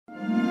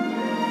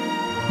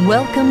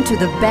Welcome to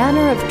the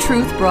Banner of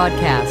Truth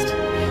broadcast.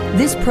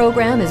 This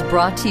program is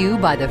brought to you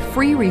by the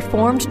Free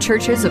Reformed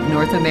Churches of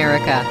North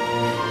America.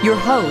 Your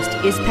host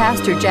is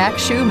Pastor Jack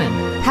Schumann,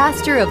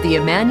 pastor of the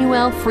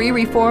Emmanuel Free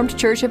Reformed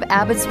Church of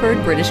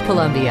Abbotsford, British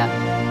Columbia.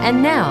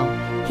 And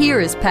now, here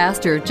is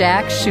Pastor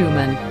Jack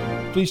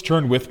Schumann. Please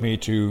turn with me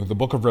to the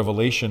book of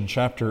Revelation,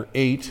 chapter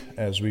 8,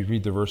 as we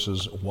read the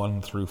verses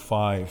 1 through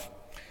 5.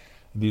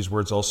 These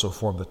words also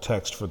form the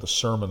text for the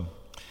sermon.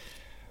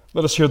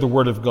 Let us hear the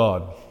word of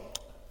God.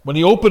 When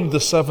he opened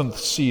the seventh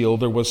seal,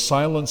 there was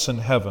silence in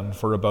heaven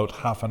for about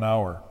half an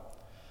hour.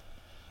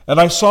 And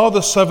I saw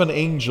the seven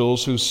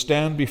angels who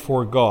stand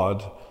before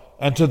God,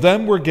 and to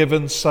them were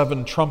given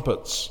seven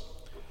trumpets.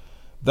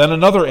 Then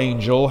another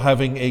angel,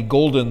 having a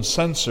golden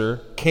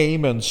censer,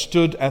 came and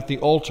stood at the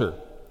altar.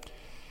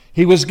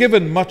 He was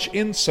given much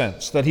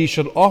incense, that he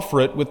should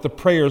offer it with the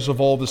prayers of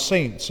all the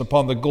saints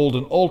upon the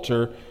golden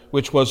altar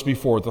which was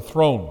before the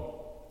throne.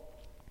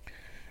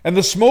 And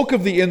the smoke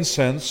of the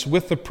incense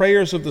with the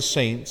prayers of the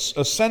saints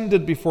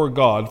ascended before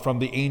God from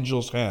the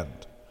angel's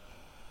hand.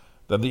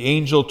 Then the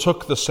angel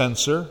took the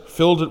censer,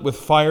 filled it with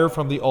fire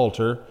from the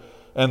altar,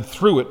 and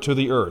threw it to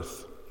the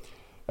earth.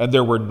 And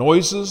there were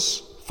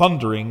noises,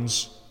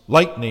 thunderings,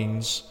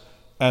 lightnings,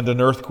 and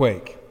an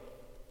earthquake.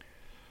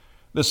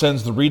 This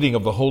ends the reading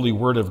of the holy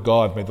word of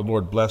God. May the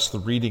Lord bless the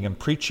reading and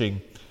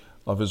preaching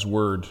of his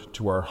word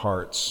to our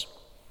hearts.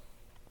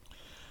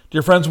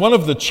 Dear friends, one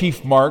of the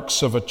chief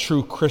marks of a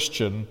true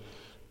Christian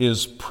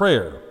is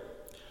prayer.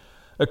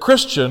 A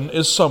Christian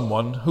is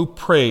someone who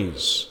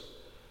prays.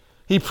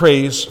 He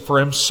prays for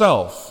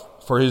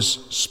himself, for his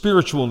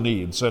spiritual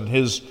needs and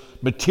his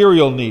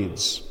material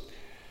needs.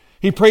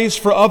 He prays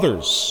for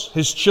others,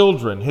 his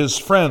children, his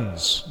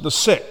friends, the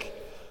sick,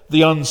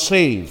 the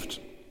unsaved.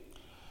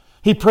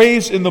 He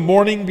prays in the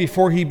morning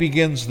before he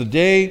begins the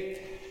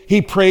day.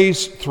 He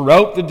prays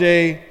throughout the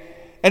day,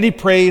 and he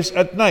prays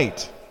at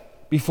night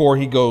before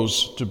he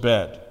goes to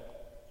bed.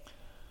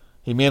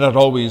 He may not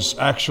always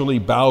actually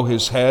bow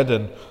his head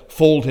and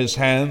fold his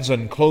hands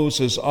and close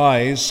his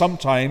eyes.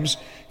 Sometimes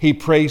he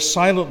prays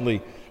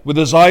silently with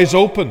his eyes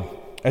open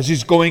as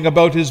he's going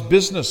about his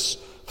business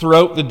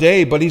throughout the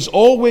day, but he's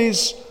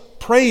always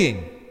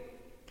praying.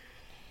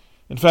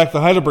 In fact, the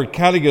Heidelberg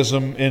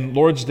Catechism in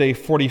Lord's Day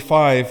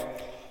 45,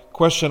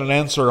 question and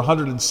answer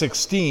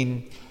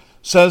 116,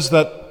 says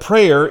that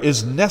prayer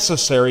is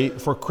necessary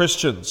for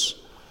Christians.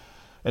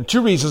 And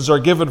two reasons are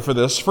given for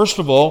this. First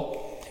of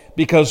all,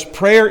 because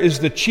prayer is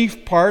the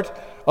chief part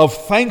of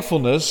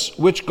thankfulness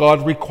which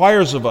God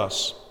requires of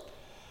us.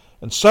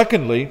 And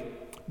secondly,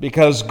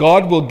 because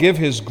God will give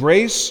his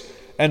grace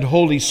and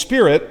Holy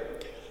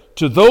Spirit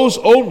to those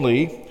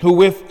only who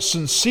with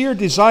sincere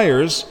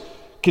desires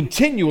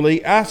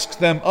continually ask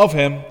them of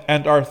him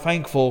and are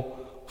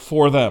thankful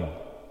for them.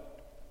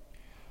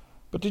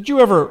 But did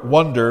you ever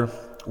wonder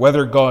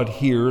whether God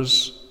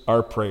hears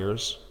our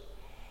prayers?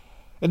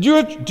 And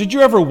did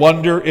you ever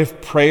wonder if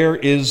prayer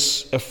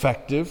is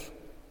effective?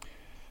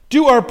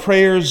 Do our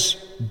prayers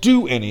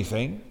do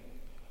anything?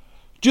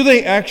 Do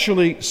they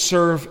actually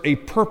serve a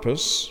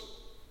purpose?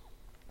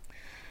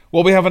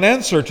 Well, we have an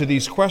answer to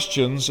these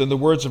questions in the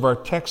words of our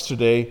text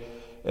today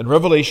in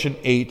Revelation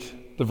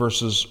 8, the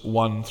verses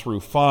 1 through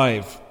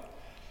 5.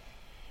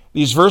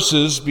 These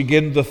verses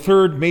begin the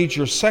third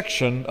major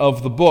section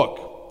of the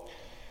book.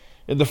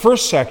 In the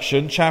first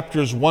section,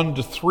 chapters 1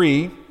 to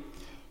 3,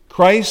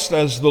 Christ,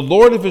 as the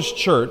Lord of his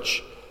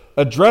church,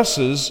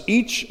 addresses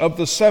each of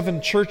the seven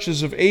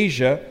churches of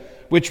Asia,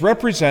 which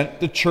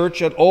represent the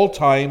church at all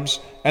times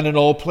and in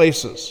all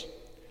places.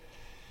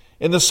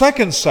 In the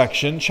second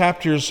section,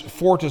 chapters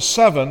 4 to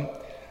 7,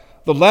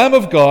 the Lamb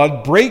of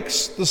God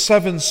breaks the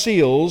seven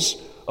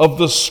seals of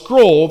the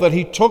scroll that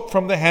he took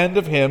from the hand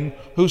of him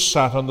who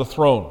sat on the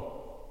throne.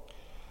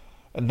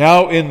 And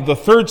now in the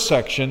third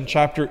section,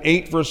 chapter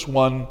 8, verse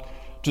 1,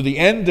 to the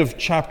end of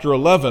chapter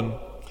 11,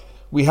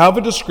 we have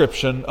a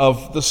description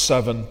of the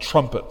seven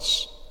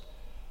trumpets.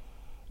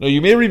 Now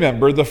you may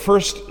remember the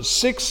first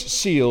six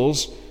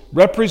seals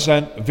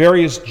represent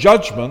various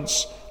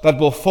judgments that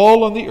will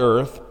fall on the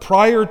earth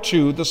prior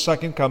to the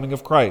second coming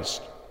of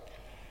Christ.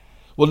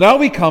 Well, now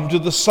we come to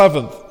the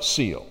seventh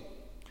seal.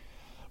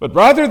 But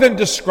rather than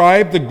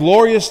describe the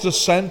glorious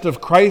descent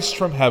of Christ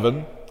from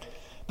heaven,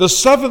 the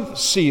seventh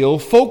seal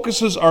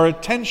focuses our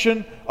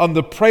attention on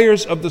the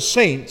prayers of the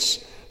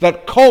saints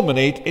that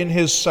culminate in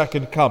his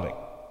second coming.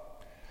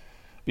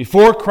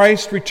 Before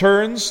Christ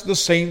returns, the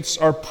saints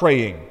are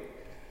praying,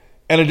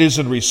 and it is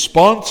in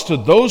response to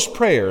those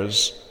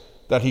prayers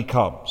that he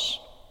comes.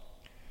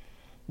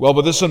 Well,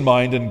 with this in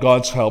mind and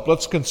God's help,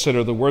 let's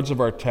consider the words of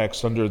our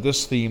text under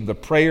this theme, the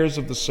prayers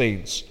of the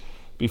saints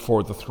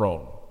before the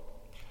throne.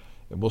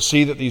 And we'll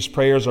see that these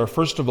prayers are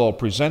first of all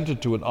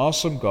presented to an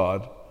awesome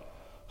God.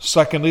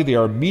 Secondly, they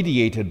are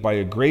mediated by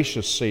a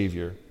gracious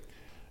Savior.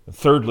 And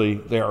thirdly,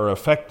 they are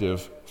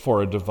effective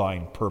for a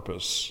divine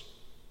purpose.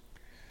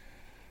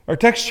 Our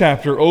text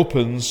chapter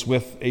opens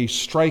with a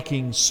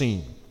striking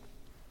scene.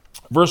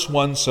 Verse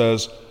 1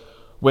 says,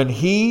 "When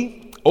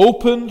he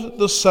opened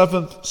the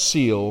seventh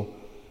seal,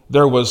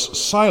 there was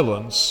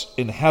silence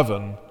in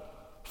heaven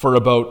for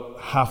about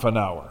half an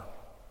hour.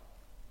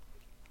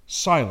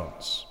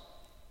 Silence.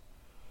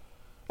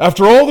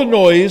 After all the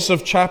noise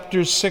of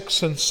chapters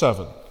 6 and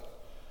 7,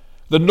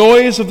 the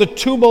noise of the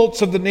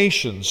tumults of the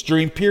nations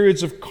during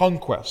periods of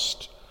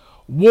conquest,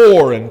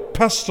 war and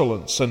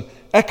pestilence and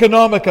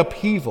economic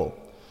upheaval,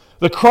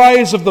 the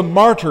cries of the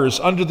martyrs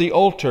under the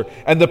altar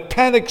and the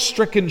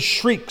panic-stricken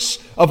shrieks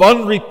of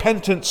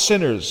unrepentant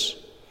sinners,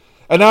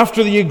 and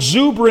after the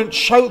exuberant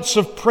shouts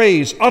of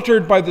praise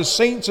uttered by the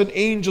saints and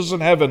angels in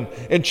heaven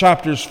in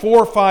chapters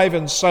 4, 5,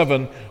 and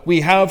 7,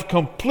 we have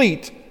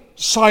complete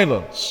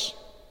silence.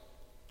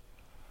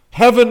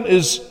 Heaven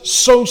is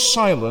so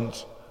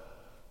silent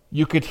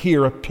you could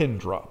hear a pin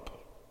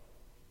drop.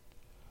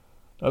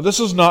 Now,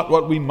 this is not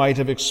what we might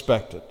have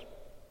expected.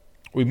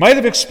 We might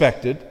have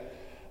expected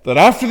that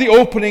after the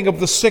opening of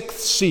the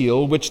sixth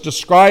seal, which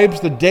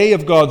describes the day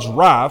of God's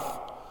wrath,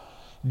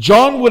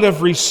 John would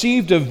have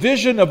received a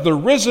vision of the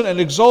risen and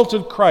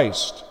exalted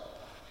Christ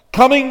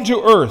coming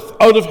to earth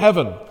out of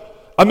heaven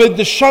amid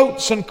the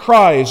shouts and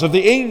cries of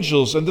the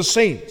angels and the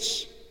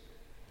saints.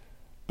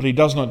 But he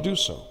does not do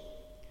so.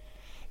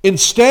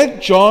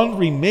 Instead, John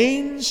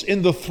remains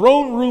in the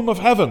throne room of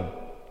heaven.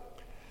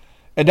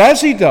 And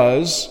as he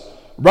does,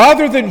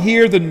 rather than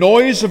hear the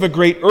noise of a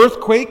great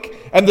earthquake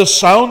and the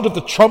sound of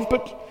the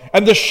trumpet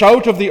and the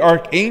shout of the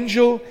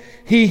archangel,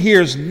 he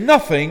hears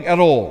nothing at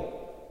all.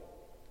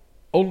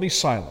 Only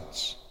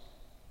silence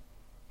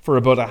for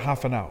about a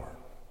half an hour.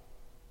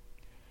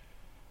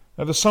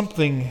 Now, there's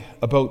something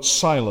about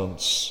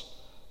silence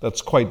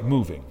that's quite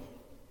moving.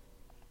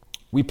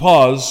 We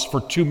pause for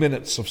 2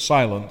 minutes of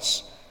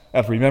silence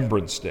at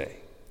Remembrance Day.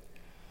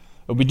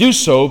 And we do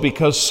so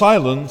because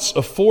silence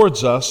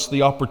affords us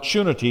the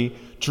opportunity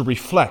to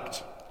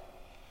reflect.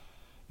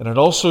 And it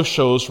also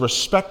shows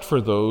respect for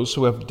those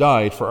who have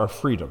died for our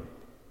freedom.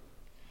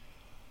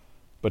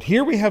 But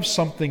here we have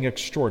something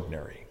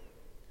extraordinary.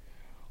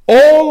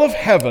 All of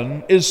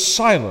heaven is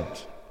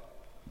silent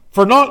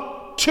for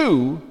not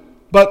 2,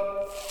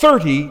 but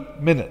 30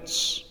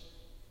 minutes.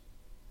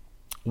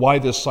 Why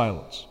this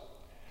silence?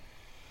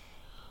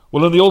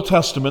 Well, in the Old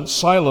Testament,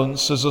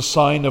 silence is a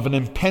sign of an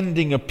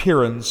impending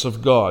appearance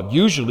of God,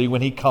 usually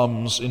when he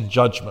comes in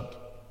judgment.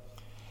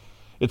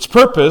 Its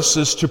purpose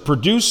is to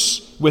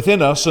produce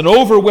within us an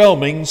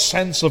overwhelming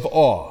sense of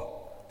awe.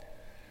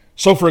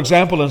 So, for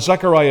example, in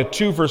Zechariah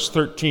 2, verse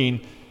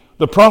 13,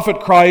 the prophet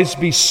cries,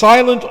 "Be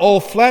silent, all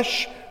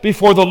flesh,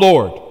 before the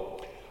Lord,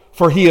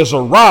 for he is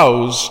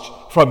aroused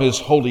from his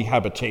holy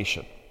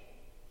habitation."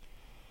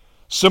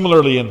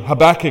 Similarly, in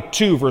Habakkuk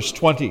 2, verse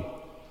 20,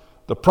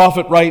 the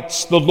prophet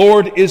writes, "The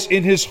Lord is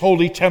in his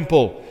holy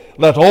temple.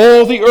 Let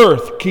all the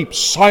earth keep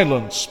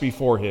silence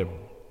before him."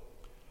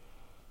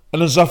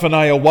 And in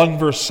Zephaniah 1,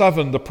 verse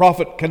 7, the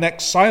prophet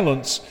connects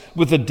silence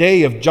with the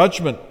day of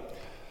judgment.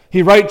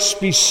 He writes,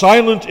 "Be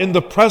silent in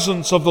the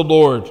presence of the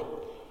Lord,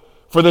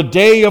 for the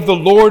day of the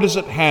Lord is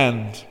at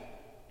hand."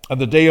 And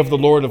the day of the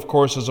Lord, of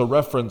course, is a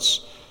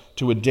reference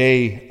to a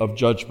day of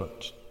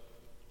judgment.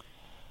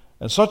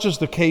 And such is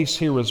the case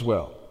here as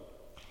well.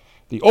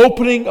 The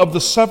opening of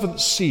the seventh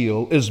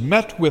seal is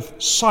met with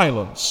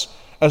silence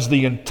as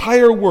the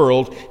entire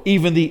world,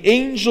 even the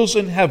angels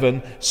in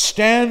heaven,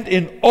 stand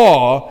in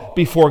awe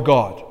before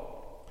God,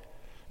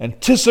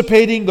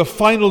 anticipating the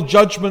final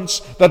judgments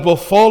that will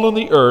fall on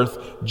the earth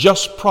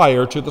just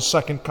prior to the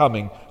second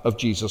coming of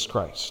Jesus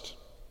Christ.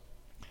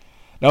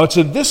 Now, it's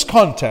in this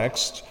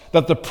context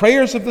that the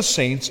prayers of the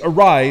saints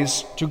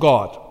arise to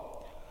God.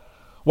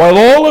 While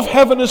all of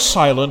heaven is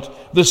silent,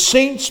 the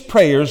saints'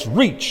 prayers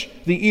reach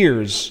the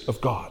ears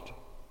of God.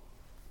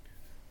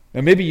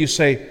 And maybe you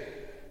say,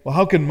 well,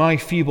 how can my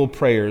feeble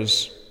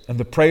prayers and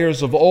the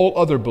prayers of all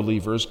other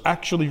believers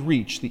actually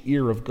reach the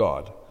ear of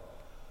God?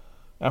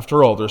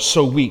 After all, they're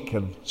so weak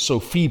and so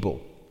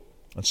feeble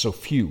and so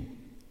few.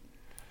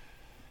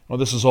 Well,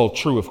 this is all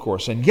true, of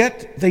course, and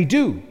yet they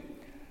do.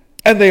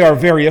 And they are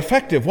very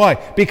effective. Why?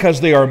 Because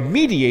they are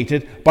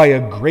mediated by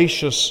a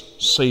gracious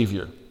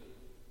Savior.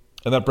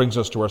 And that brings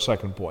us to our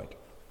second point.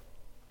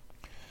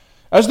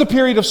 As the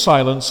period of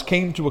silence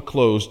came to a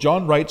close,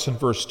 John writes in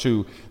verse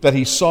 2 that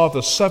he saw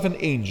the 7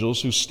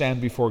 angels who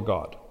stand before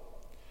God.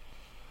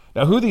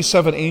 Now, who these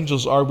 7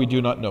 angels are, we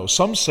do not know.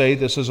 Some say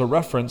this is a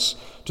reference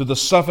to the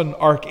 7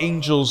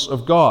 archangels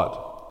of God.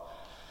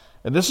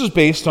 And this is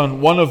based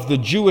on one of the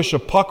Jewish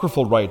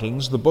apocryphal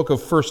writings, the book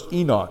of 1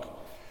 Enoch,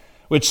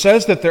 which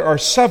says that there are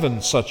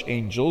 7 such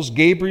angels,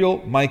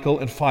 Gabriel, Michael,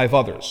 and 5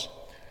 others.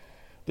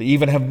 They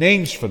even have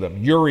names for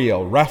them: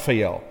 Uriel,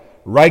 Raphael,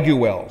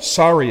 Raguel,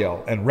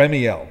 Sariel, and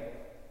Remiel.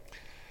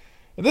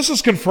 And this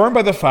is confirmed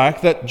by the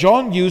fact that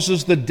John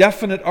uses the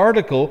definite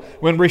article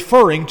when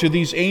referring to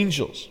these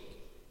angels.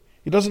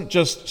 He doesn't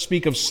just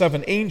speak of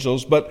 7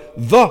 angels, but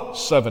the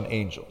 7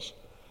 angels,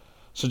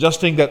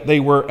 suggesting that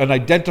they were an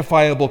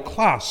identifiable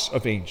class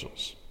of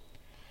angels.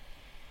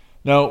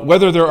 Now,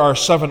 whether there are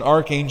 7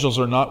 archangels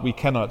or not, we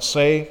cannot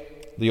say.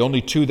 The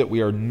only 2 that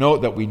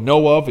we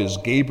know of is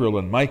Gabriel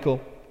and Michael.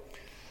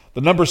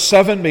 The number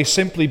 7 may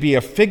simply be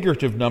a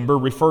figurative number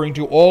referring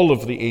to all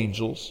of the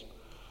angels,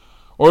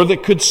 or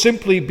that could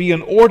simply be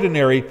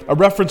a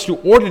reference to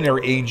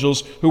ordinary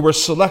angels who were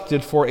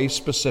selected for a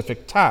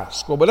specific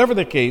task. Well, whatever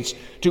the case,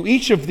 to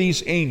each of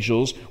these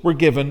angels were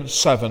given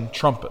 7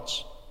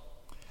 trumpets.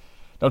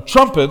 Now,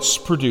 trumpets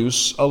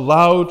produce a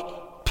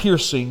loud,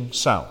 piercing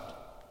sound.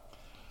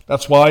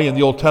 That's why in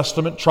the Old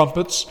Testament,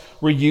 trumpets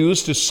were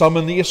used to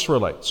summon the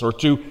Israelites or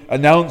to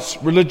announce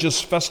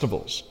religious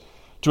festivals,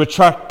 to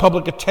attract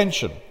public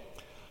attention,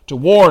 to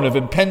warn of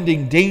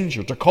impending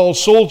danger, to call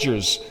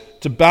soldiers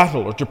to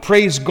battle, or to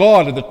praise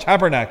God in the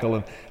tabernacle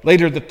and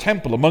later the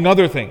temple, among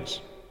other things.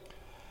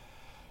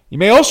 You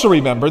may also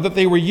remember that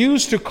they were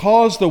used to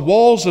cause the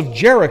walls of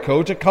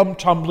Jericho to come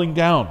tumbling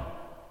down.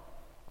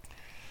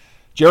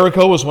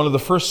 Jericho was one of the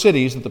first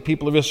cities that the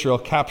people of Israel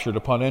captured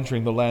upon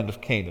entering the land of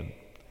Canaan.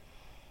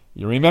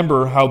 You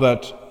remember how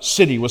that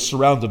city was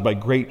surrounded by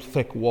great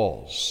thick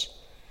walls.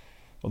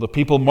 Well, the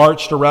people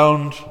marched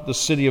around the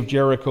city of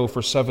Jericho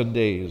for 7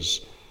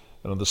 days.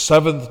 And on the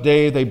 7th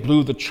day they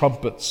blew the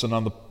trumpets, and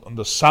on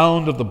the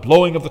sound of the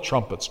blowing of the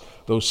trumpets,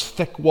 those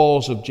thick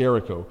walls of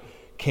Jericho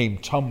came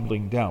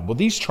tumbling down. Well,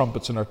 these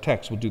trumpets in our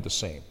text will do the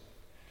same.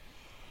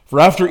 For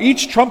after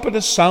each trumpet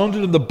is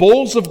sounded and the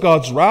bowls of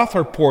God's wrath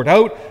are poured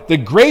out, the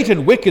great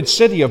and wicked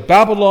city of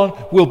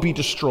Babylon will be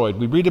destroyed.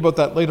 We read about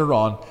that later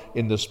on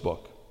in this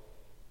book.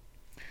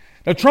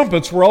 Now,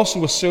 trumpets were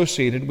also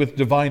associated with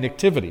divine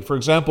activity. For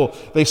example,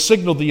 they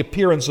signaled the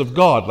appearance of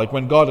God, like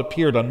when God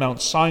appeared on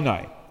Mount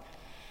Sinai.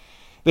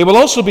 They will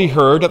also be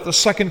heard at the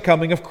second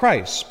coming of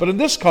Christ. But in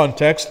this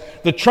context,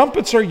 the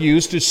trumpets are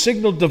used to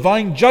signal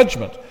divine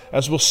judgment,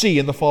 as we'll see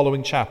in the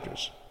following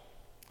chapters.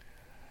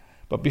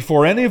 But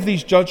before any of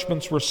these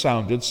judgments were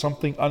sounded,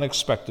 something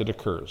unexpected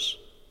occurs.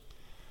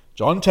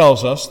 John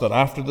tells us that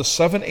after the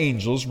 7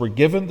 angels were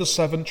given the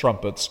 7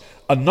 trumpets,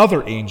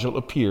 another angel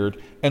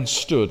appeared and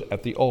stood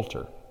at the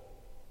altar.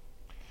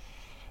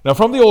 Now,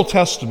 from the Old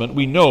Testament,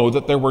 we know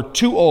that there were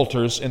 2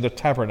 altars in the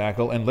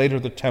tabernacle and later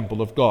the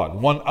temple of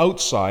God, one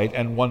outside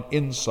and one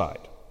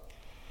inside.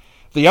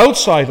 The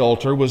outside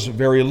altar was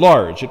very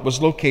large. It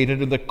was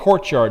located in the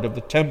courtyard of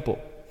the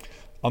temple,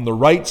 on the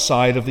right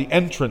side of the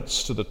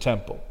entrance to the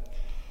temple.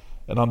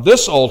 And on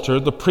this altar,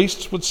 the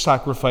priests would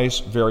sacrifice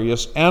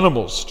various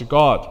animals to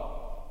God.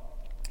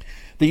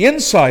 The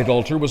inside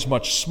altar was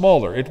much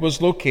smaller. It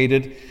was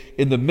located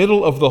in the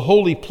middle of the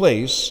holy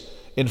place,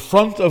 in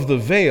front of the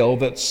veil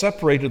that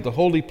separated the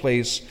holy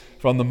place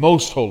from the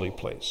most holy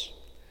place.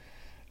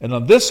 And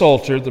on this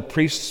altar, the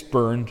priests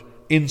burned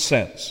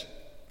incense.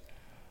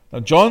 Now,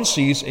 John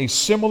sees a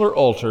similar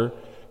altar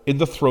in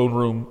the throne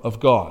room of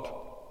God.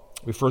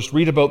 We first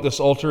read about this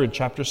altar in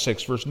chapter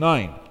 6, verse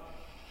 9.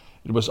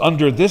 It was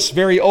under this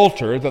very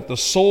altar that the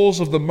souls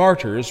of the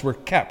martyrs were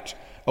kept,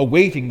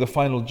 awaiting the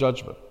final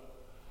judgment.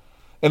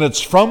 And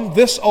it's from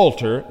this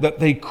altar that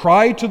they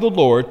cried to the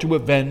Lord to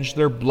avenge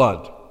their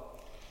blood.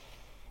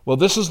 Well,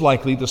 this is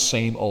likely the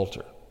same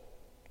altar.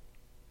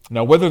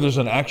 Now, whether there's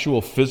an actual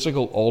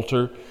physical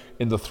altar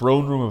in the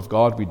throne room of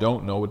God, we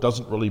don't know. It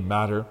doesn't really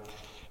matter.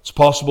 It's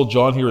possible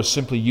John here is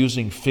simply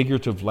using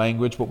figurative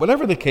language, but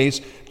whatever the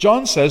case,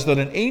 John says that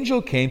an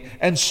angel came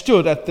and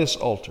stood at this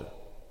altar.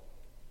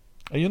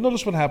 And you'll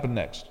notice what happened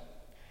next.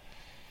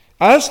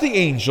 As the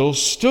angel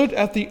stood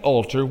at the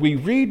altar, we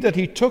read that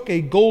he took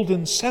a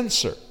golden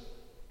censer.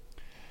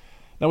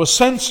 Now, a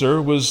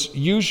censer was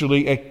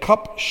usually a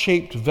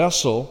cup-shaped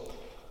vessel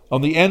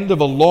on the end of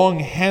a long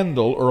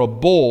handle or a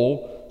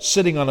bowl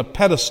sitting on a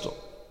pedestal.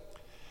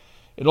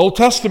 In Old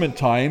Testament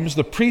times,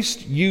 the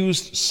priests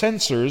used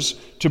censers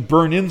to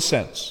burn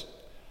incense.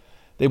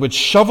 They would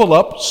shovel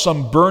up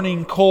some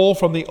burning coal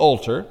from the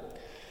altar,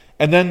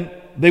 and then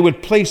they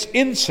would place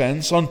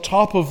incense on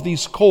top of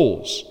these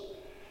coals.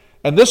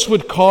 And this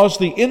would cause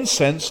the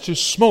incense to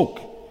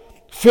smoke,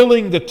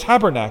 filling the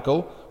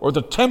tabernacle or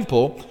the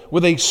temple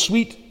with a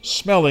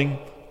sweet-smelling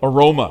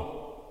aroma.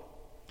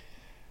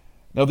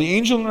 Now, the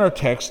angel in our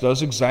text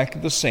does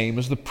exactly the same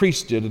as the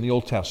priest did in the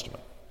Old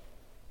Testament.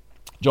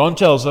 John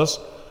tells us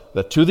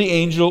that to the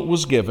angel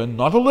was given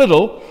not a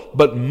little,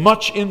 but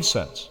much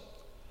incense,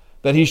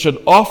 that he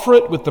should offer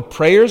it with the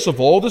prayers of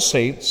all the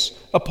saints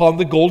upon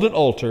the golden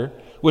altar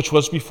which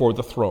was before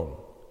the throne.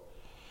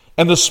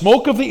 And the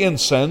smoke of the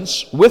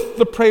incense with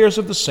the prayers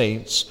of the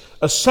saints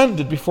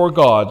ascended before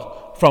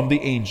God from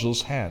the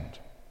angel's hand.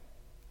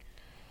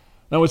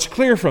 Now, it's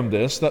clear from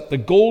this that the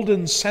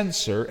golden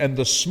censer and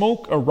the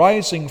smoke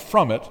arising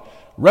from it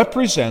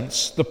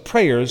represents the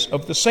prayers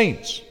of the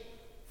saints.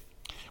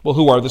 Well,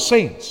 who are the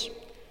saints?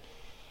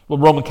 Well,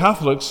 Roman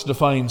Catholics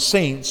define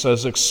saints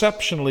as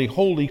exceptionally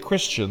holy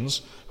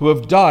Christians who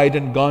have died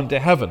and gone to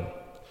heaven.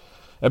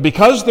 And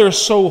because they're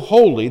so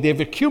holy, they've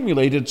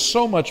accumulated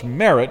so much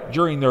merit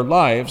during their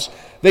lives,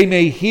 they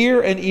may hear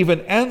and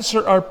even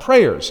answer our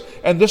prayers.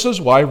 And this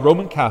is why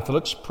Roman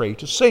Catholics pray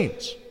to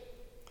saints.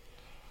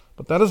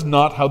 But that is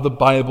not how the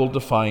Bible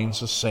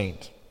defines a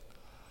saint.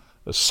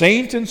 A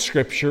saint in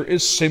Scripture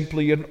is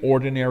simply an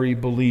ordinary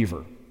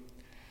believer.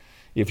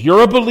 If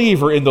you're a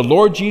believer in the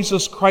Lord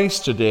Jesus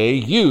Christ today,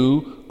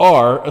 you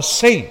are a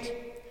saint.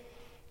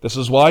 This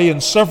is why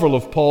in several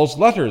of Paul's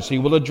letters he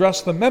will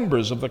address the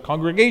members of the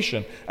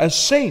congregation as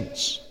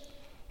saints.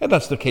 And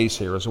that's the case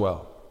here as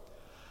well.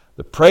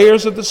 The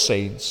prayers of the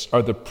saints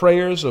are the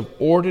prayers of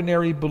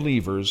ordinary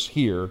believers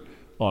here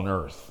on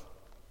earth.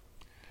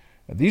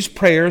 And these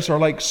prayers are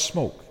like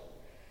smoke,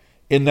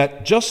 in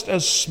that just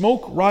as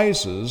smoke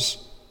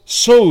rises,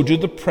 so do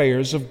the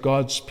prayers of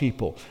God's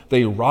people.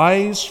 They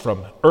rise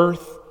from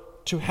earth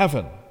to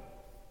heaven.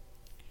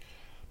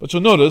 But so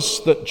notice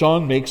that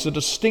John makes a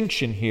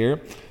distinction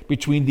here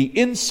between the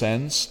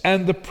incense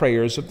and the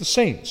prayers of the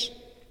saints.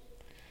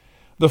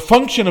 The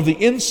function of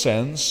the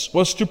incense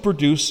was to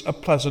produce a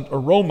pleasant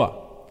aroma.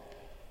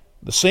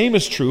 The same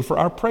is true for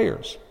our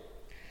prayers.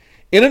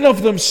 In and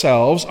of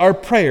themselves, our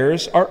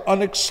prayers are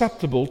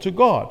unacceptable to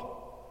God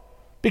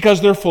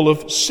because they're full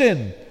of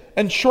sin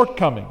and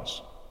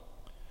shortcomings.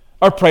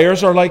 Our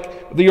prayers are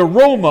like the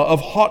aroma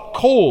of hot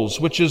coals,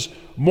 which is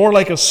more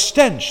like a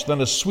stench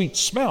than a sweet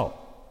smell.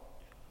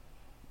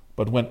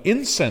 But when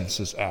incense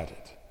is added,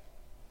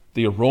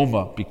 the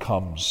aroma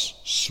becomes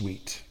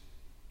sweet.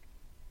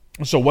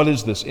 So what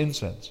is this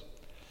incense?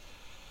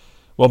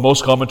 Well,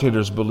 most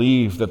commentators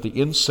believe that the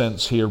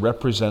incense here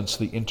represents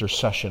the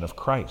intercession of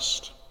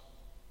Christ.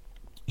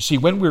 You see,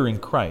 when we're in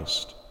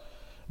Christ,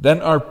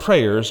 then our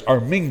prayers are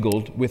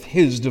mingled with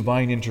His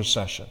divine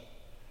intercession.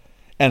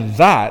 And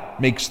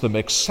that makes them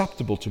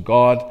acceptable to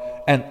God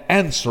and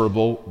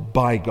answerable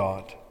by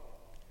God.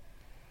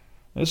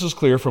 This is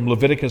clear from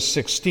Leviticus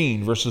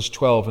 16, verses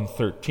 12 and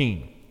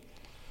 13.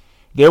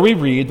 There we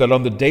read that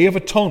on the Day of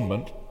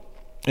Atonement,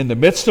 in the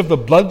midst of the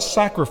blood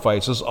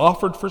sacrifices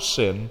offered for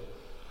sin,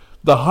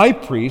 the high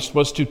priest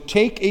was to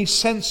take a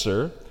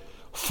censer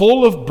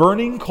full of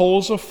burning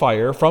coals of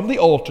fire from the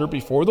altar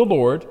before the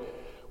Lord,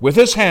 with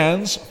his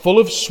hands full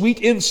of sweet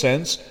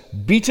incense,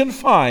 beaten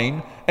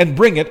fine, and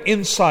bring it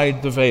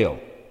inside the veil.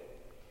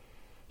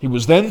 He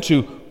was then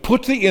to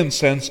put the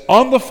incense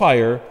on the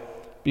fire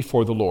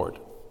before the Lord.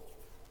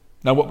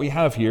 Now what we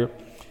have here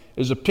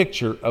is a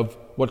picture of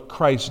what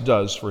Christ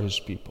does for His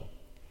people.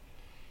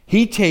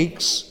 He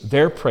takes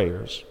their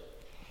prayers,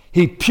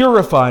 He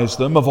purifies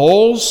them of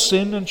all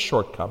sin and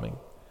shortcoming,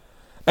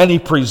 and He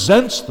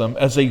presents them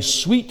as a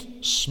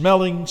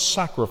sweet-smelling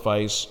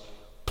sacrifice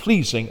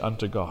pleasing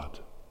unto God.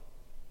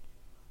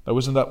 Now,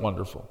 isn't that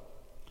wonderful?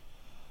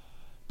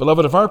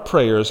 Beloved, if our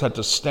prayers had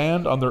to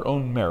stand on their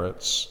own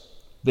merits,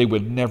 they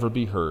would never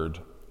be heard,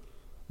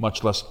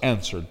 much less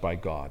answered by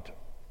God.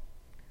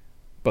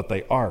 But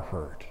they are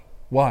heard.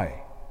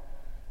 Why?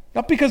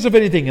 Not because of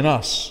anything in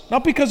us,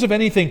 not because of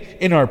anything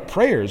in our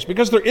prayers,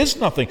 because there is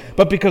nothing,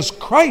 but because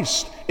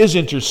Christ is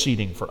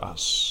interceding for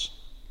us.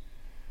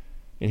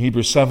 In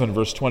Hebrews 7,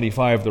 verse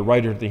 25, the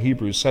writer of the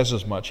Hebrews says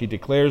as much. He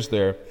declares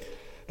there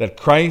that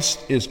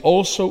Christ is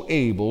also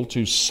able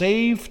to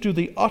save to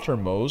the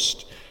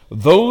uttermost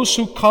those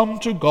who come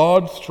to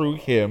God through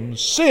Him,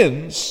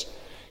 since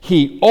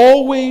He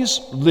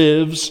always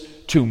lives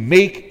to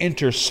make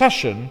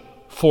intercession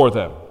for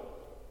them.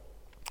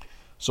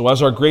 So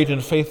as our great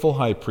and faithful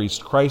high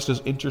priest, Christ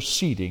is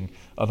interceding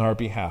on our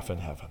behalf in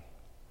heaven.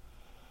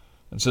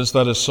 And since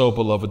that is so,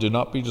 beloved, do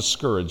not be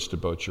discouraged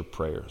about your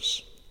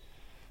prayers.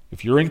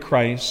 If you're in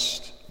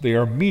Christ, they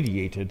are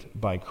mediated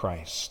by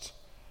Christ.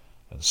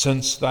 And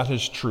since that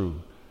is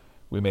true,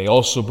 we may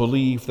also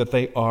believe that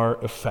they are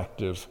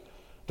effective,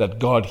 that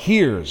God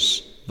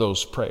hears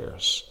those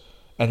prayers,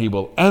 and He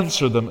will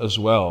answer them as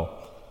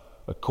well,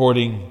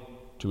 according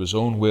to His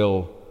own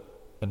will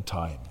and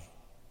time.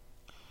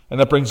 And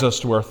that brings us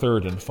to our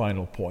third and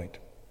final point.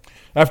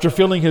 After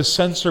filling his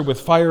censer with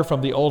fire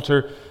from the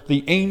altar,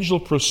 the angel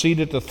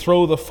proceeded to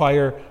throw the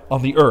fire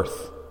on the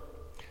earth.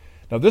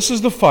 Now this is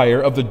the fire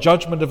of the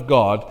judgment of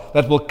God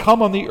that will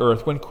come on the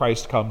earth when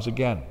Christ comes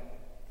again.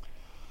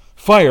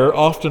 Fire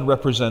often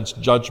represents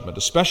judgment,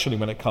 especially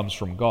when it comes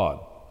from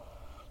God.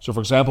 So, for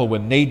example,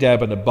 when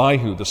Nadab and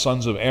Abihu, the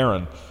sons of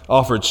Aaron,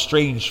 offered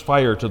strange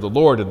fire to the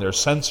Lord in their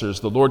censers,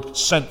 the Lord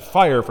sent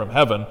fire from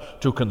heaven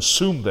to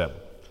consume them.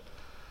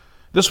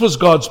 This was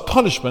God's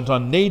punishment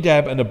on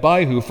Nadab and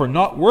Abihu for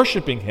not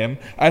worshiping Him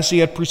as He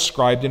had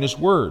prescribed in His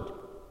Word.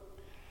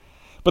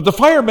 But the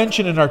fire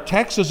mentioned in our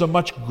text is a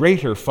much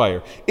greater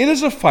fire. It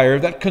is a fire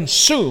that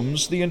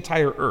consumes the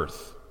entire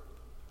earth.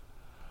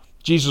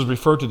 Jesus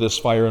referred to this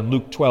fire in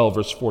Luke 12,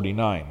 verse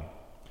 49.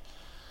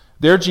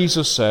 There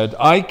Jesus said,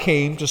 "I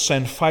came to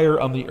send fire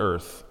on the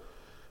earth,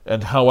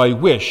 and how I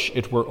wish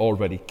it were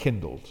already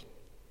kindled."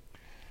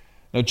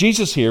 Now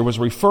Jesus here was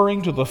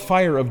referring to the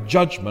fire of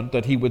judgment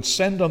that He would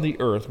send on the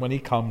earth when He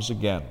comes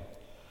again.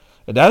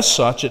 And as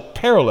such, it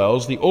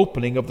parallels the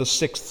opening of the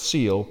sixth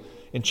seal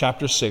in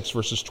chapter 6,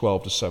 verses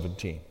 12 to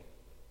 17.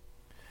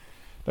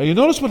 Now you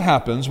notice what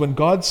happens when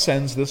God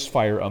sends this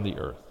fire on the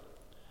earth.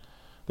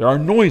 There are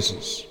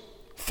noises,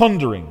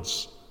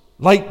 thunderings,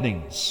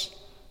 lightnings,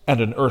 and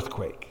an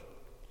earthquake.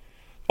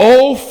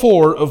 All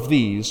four of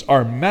these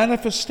are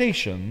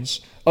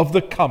manifestations of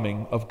the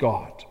coming of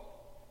God.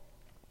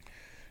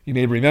 You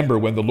may remember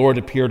when the Lord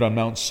appeared on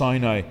Mount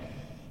Sinai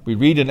We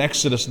read in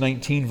Exodus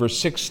 19, verse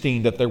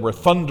 16, that there were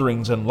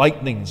thunderings and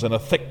lightnings and a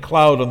thick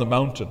cloud on the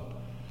mountain.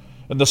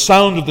 And the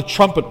sound of the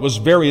trumpet was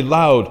very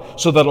loud,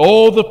 so that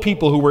all the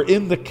people who were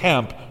in the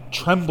camp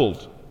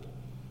trembled.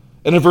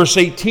 And in verse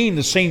 18,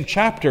 the same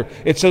chapter,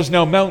 it says,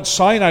 "Now Mount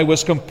Sinai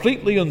was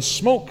completely in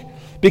smoke,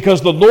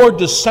 because the Lord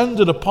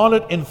descended upon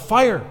it in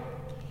fire.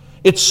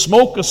 Its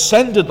smoke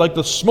ascended like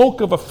the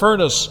smoke of a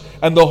furnace,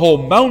 and the whole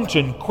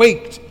mountain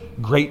quaked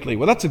greatly."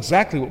 Well, that's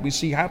exactly what we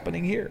see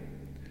happening here.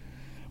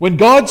 When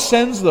God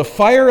sends the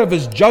fire of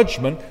his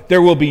judgment,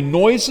 there will be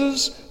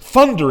noises,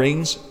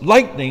 thunderings,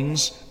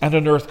 lightnings, and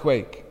an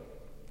earthquake.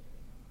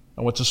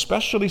 And what's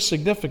especially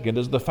significant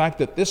is the fact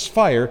that this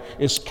fire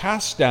is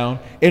cast down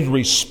in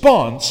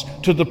response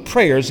to the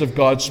prayers of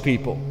God's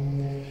people.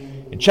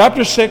 In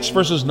chapter 6,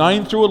 verses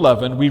 9 through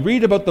 11, we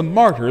read about the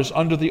martyrs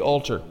under the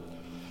altar.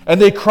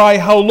 And they cry,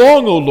 "How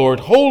long, O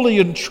Lord, holy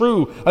and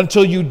true,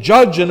 until you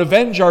judge and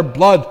avenge our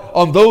blood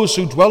on those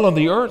who dwell on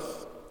the earth?"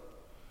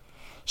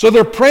 So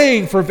they're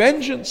praying for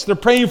vengeance. They're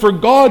praying for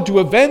God to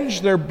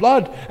avenge their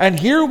blood. And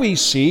here we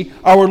see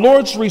our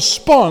Lord's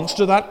response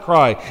to that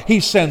cry. He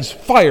sends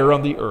fire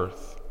on the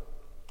earth.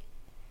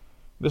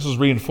 This is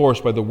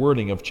reinforced by the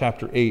wording of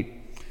chapter 8,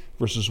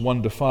 verses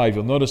 1 to 5.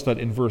 You'll notice that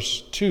in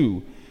verse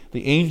 2,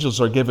 the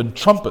angels are given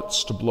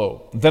trumpets to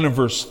blow. Then in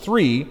verse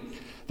 3,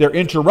 they're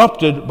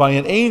interrupted by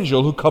an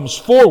angel who comes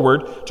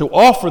forward to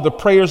offer the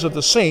prayers of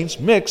the saints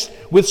mixed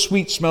with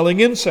sweet-smelling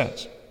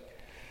incense.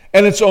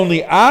 And it's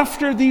only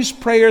after these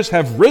prayers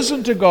have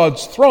risen to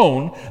God's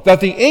throne that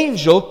the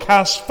angel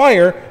casts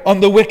fire on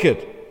the wicked.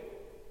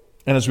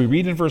 And as we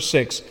read in verse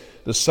 6,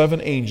 the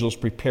 7 angels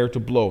prepare to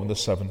blow in the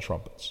 7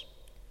 trumpets.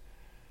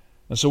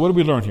 And so what do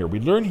we learn here? We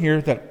learn here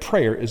that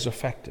prayer is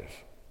effective.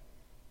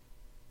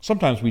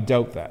 Sometimes we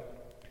doubt that.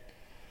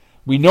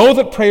 We know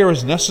that prayer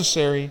is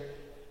necessary,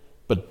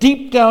 but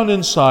deep down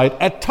inside,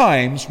 at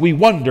times, we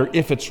wonder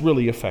if it's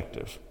really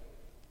effective.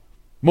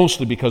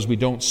 Mostly because we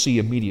don't see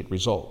immediate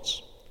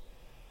results.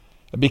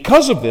 And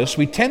because of this,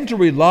 we tend to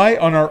rely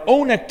on our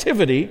own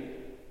activity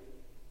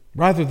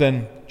rather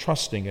than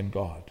trusting in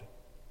God.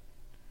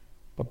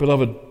 But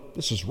beloved,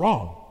 this is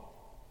wrong.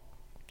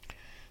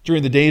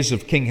 During the days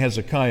of King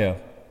Hezekiah,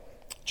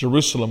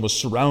 Jerusalem was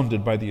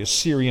surrounded by the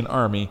Assyrian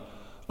army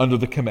under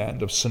the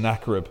command of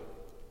Sennacherib.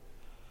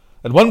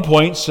 At one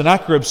point,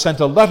 Sennacherib sent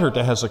a letter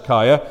to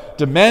Hezekiah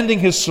demanding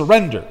his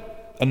surrender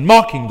and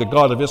mocking the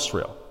God of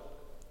Israel.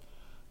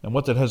 And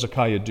what did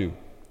Hezekiah do?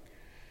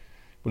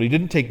 Well, he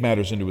didn't take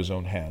matters into his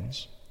own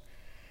hands.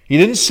 He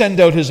didn't send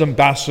out his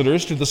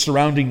ambassadors to the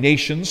surrounding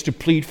nations to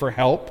plead for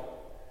help.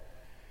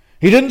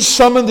 He didn't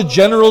summon the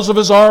generals of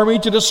his army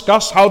to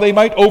discuss how they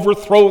might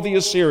overthrow the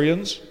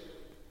Assyrians.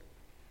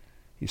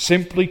 He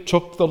simply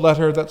took the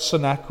letter that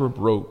Sennacherib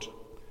wrote.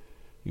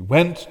 He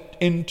went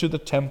into the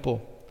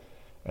temple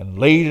and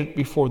laid it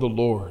before the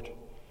Lord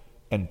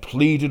and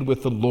pleaded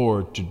with the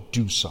Lord to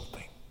do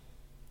something.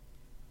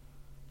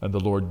 And the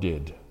Lord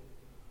did.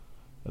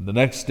 And the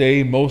next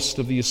day, most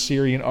of the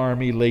Assyrian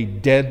army lay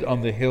dead on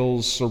the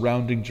hills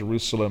surrounding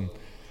Jerusalem,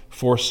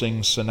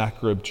 forcing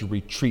Sennacherib to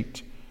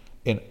retreat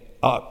in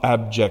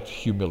abject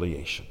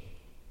humiliation.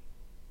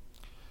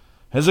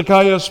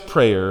 Hezekiah's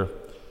prayer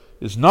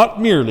is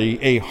not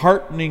merely a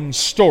heartening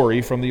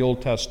story from the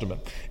Old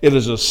Testament. It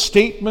is a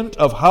statement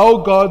of how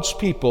God's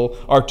people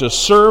are to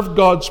serve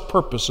God's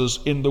purposes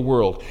in the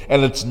world.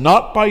 And it's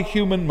not by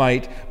human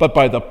might, but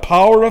by the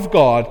power of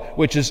God,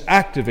 which is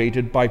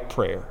activated by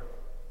prayer.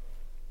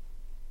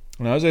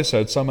 Now, as I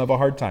said, some have a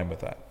hard time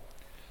with that.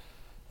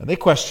 And they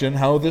question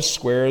how this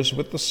squares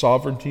with the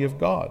sovereignty of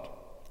God.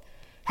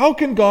 How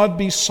can God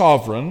be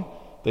sovereign,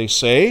 they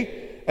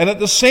say, and at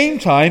the same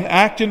time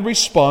act in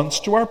response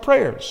to our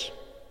prayers?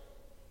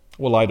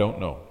 Well, I don't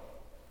know.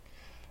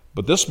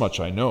 But this much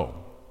I know,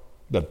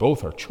 that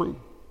both are true.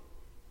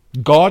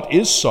 God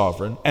is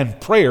sovereign, and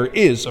prayer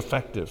is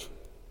effective.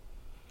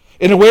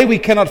 In a way we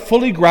cannot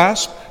fully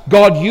grasp,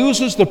 God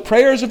uses the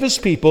prayers of his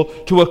people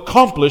to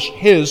accomplish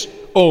his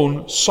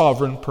own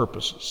sovereign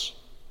purposes.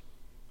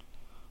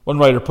 One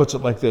writer puts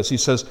it like this. He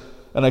says,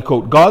 and I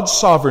quote, "God's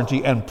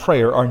sovereignty and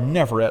prayer are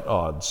never at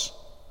odds.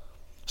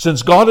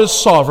 Since God is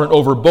sovereign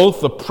over both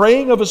the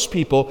praying of his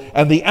people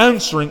and the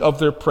answering of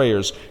their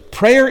prayers,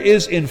 prayer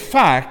is in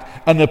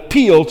fact an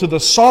appeal to the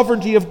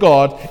sovereignty of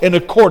God in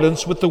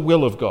accordance with the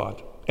will of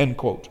God." End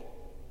quote.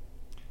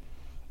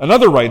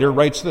 Another writer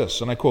writes this,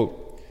 and I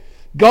quote,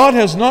 "God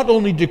has not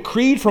only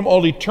decreed from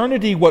all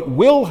eternity what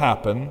will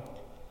happen,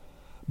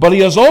 but he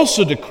has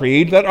also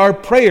decreed that our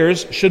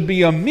prayers should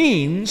be a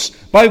means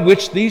by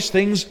which these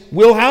things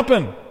will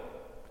happen.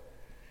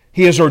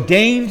 He has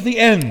ordained the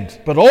end,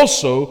 but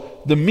also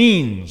the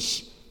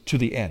means to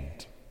the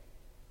end.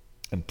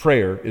 And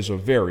prayer is a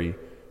very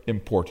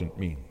important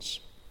means."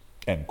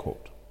 End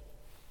quote.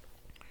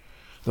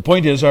 The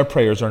point is, our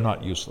prayers are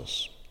not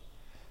useless.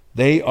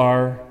 They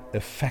are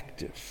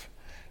effective.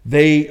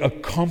 They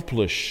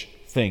accomplish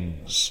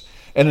things.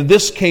 And in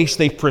this case,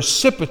 they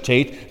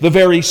precipitate the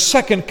very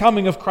second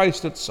coming of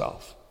Christ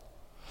itself.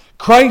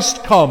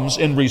 Christ comes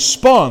in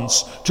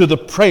response to the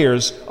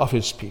prayers of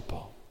his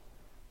people.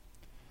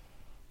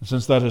 And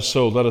since that is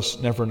so, let us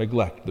never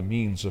neglect the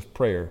means of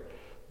prayer,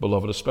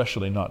 beloved,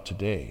 especially not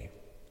today.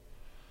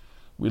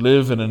 We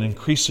live in an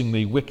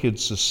increasingly wicked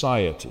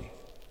society.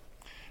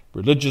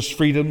 Religious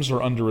freedoms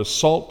are under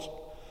assault.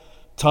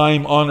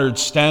 Time-honored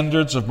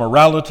standards of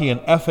morality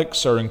and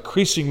ethics are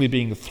increasingly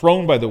being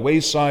thrown by the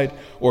wayside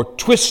or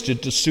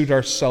twisted to suit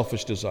our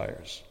selfish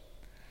desires.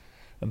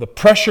 And the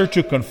pressure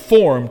to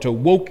conform to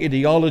woke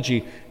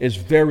ideology is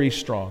very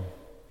strong.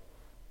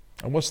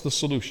 And what's the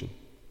solution?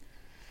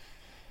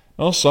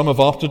 Well, some have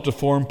opted to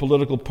form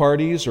political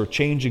parties or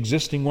change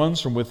existing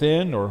ones from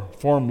within or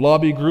form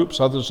lobby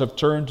groups. Others have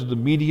turned to the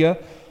media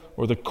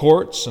or the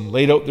courts and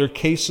laid out their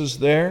cases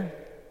there.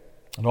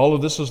 And all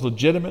of this is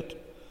legitimate.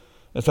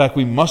 In fact,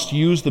 we must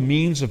use the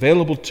means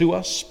available to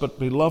us, but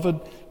beloved,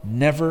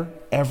 never,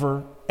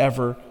 ever,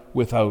 ever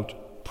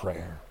without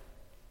prayer.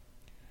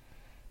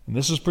 And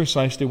this is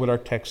precisely what our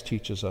text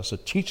teaches us.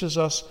 It teaches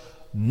us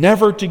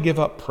never to give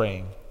up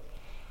praying.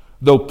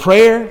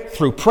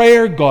 Through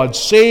prayer, God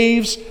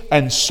saves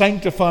and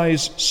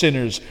sanctifies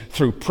sinners.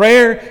 Through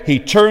prayer, He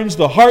turns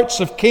the hearts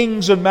of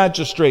kings and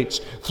magistrates.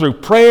 Through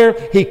prayer,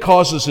 He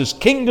causes His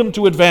kingdom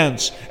to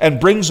advance and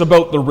brings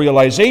about the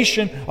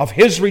realization of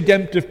His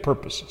redemptive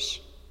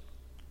purposes.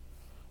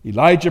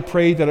 Elijah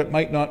prayed that it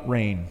might not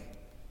rain,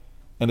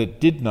 and it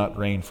did not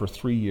rain for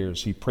 3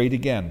 years. He prayed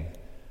again,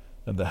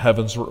 and the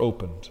heavens were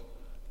opened,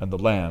 and the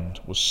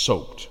land was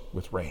soaked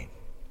with rain.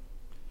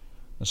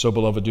 And so,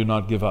 beloved, do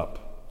not give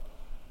up.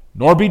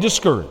 Nor be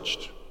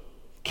discouraged.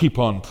 Keep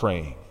on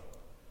praying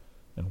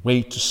and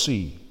wait to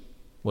see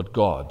what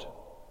God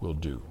will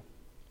do.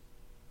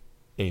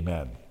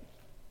 Amen.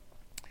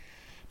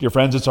 Dear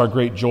friends, it's our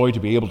great joy to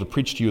be able to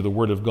preach to you the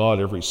Word of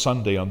God every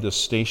Sunday on this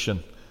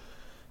station.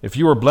 If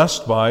you are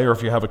blessed by, or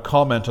if you have a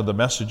comment on the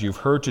message you've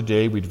heard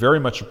today, we'd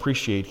very much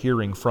appreciate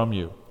hearing from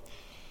you.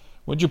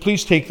 Would you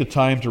please take the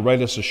time to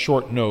write us a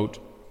short note?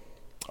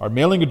 Our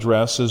mailing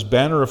address is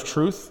Banner of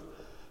Truth,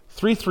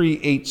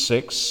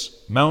 3386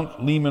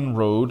 Mount Lehman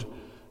Road,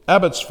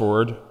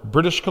 Abbotsford,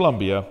 British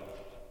Columbia,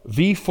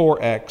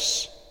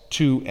 V4X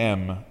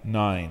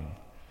 2M9.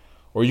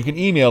 Or you can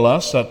email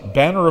us at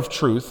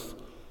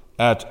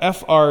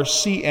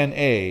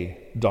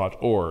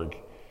banneroftruth@frcna.org.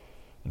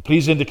 And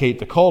please indicate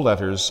the call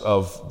letters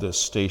of this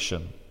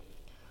station.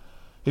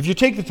 If you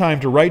take the time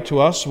to write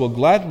to us, we'll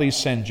gladly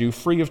send you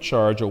free of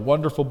charge a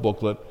wonderful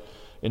booklet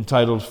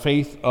entitled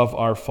Faith of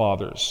Our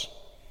Fathers.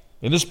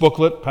 In this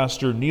booklet,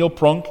 Pastor Neil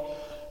Prunk,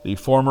 the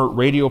former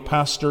radio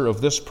pastor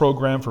of this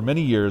program for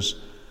many years,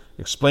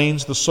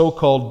 explains the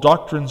so-called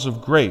doctrines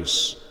of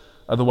grace,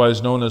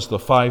 otherwise known as the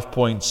 5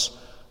 points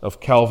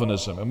of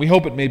Calvinism. And we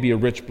hope it may be a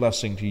rich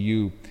blessing to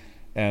you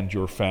and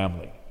your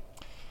family.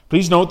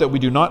 Please note that we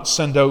do not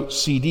send out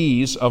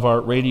CDs of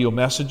our radio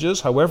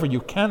messages. However, you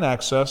can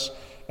access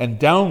and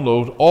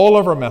download all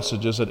of our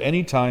messages at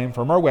any time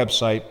from our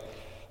website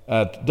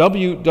at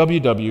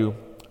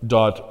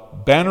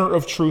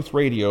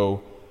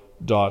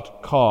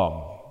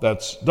www.banneroftruthradio.com.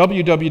 That's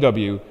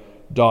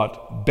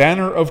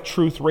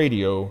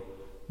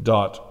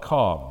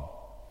www.banneroftruthradio.com.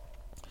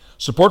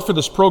 Support for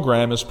this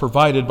program is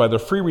provided by the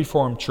Free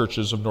Reformed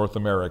Churches of North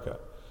America.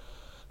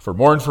 For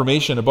more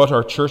information about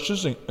our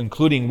churches,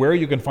 including where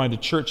you can find a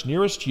church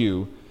nearest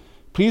you,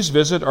 please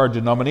visit our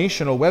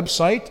denominational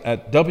website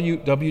at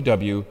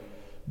www.frcna.org.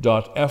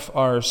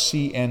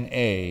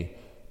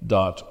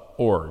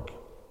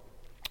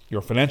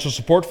 Your financial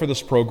support for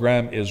this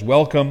program is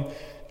welcome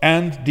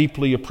and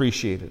deeply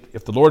appreciated.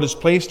 If the Lord has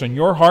placed on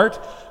your heart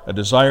a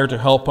desire to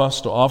help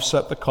us to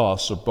offset the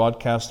costs of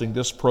broadcasting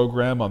this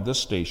program on this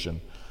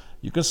station,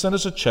 you can send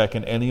us a check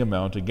in any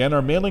amount. Again,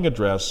 our mailing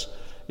address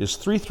is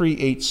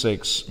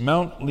 3386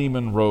 Mount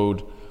Lehman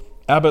Road,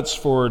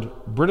 Abbotsford,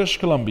 British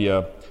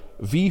Columbia,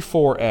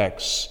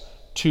 V4X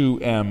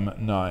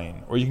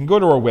 2M9. Or you can go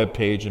to our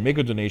webpage and make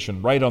a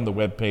donation right on the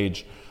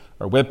webpage.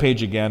 Our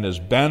webpage again is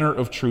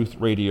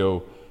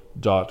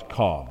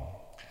banneroftruthradio.com.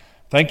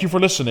 Thank you for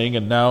listening,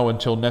 and now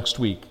until next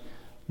week,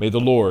 may the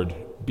Lord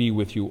be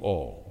with you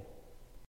all.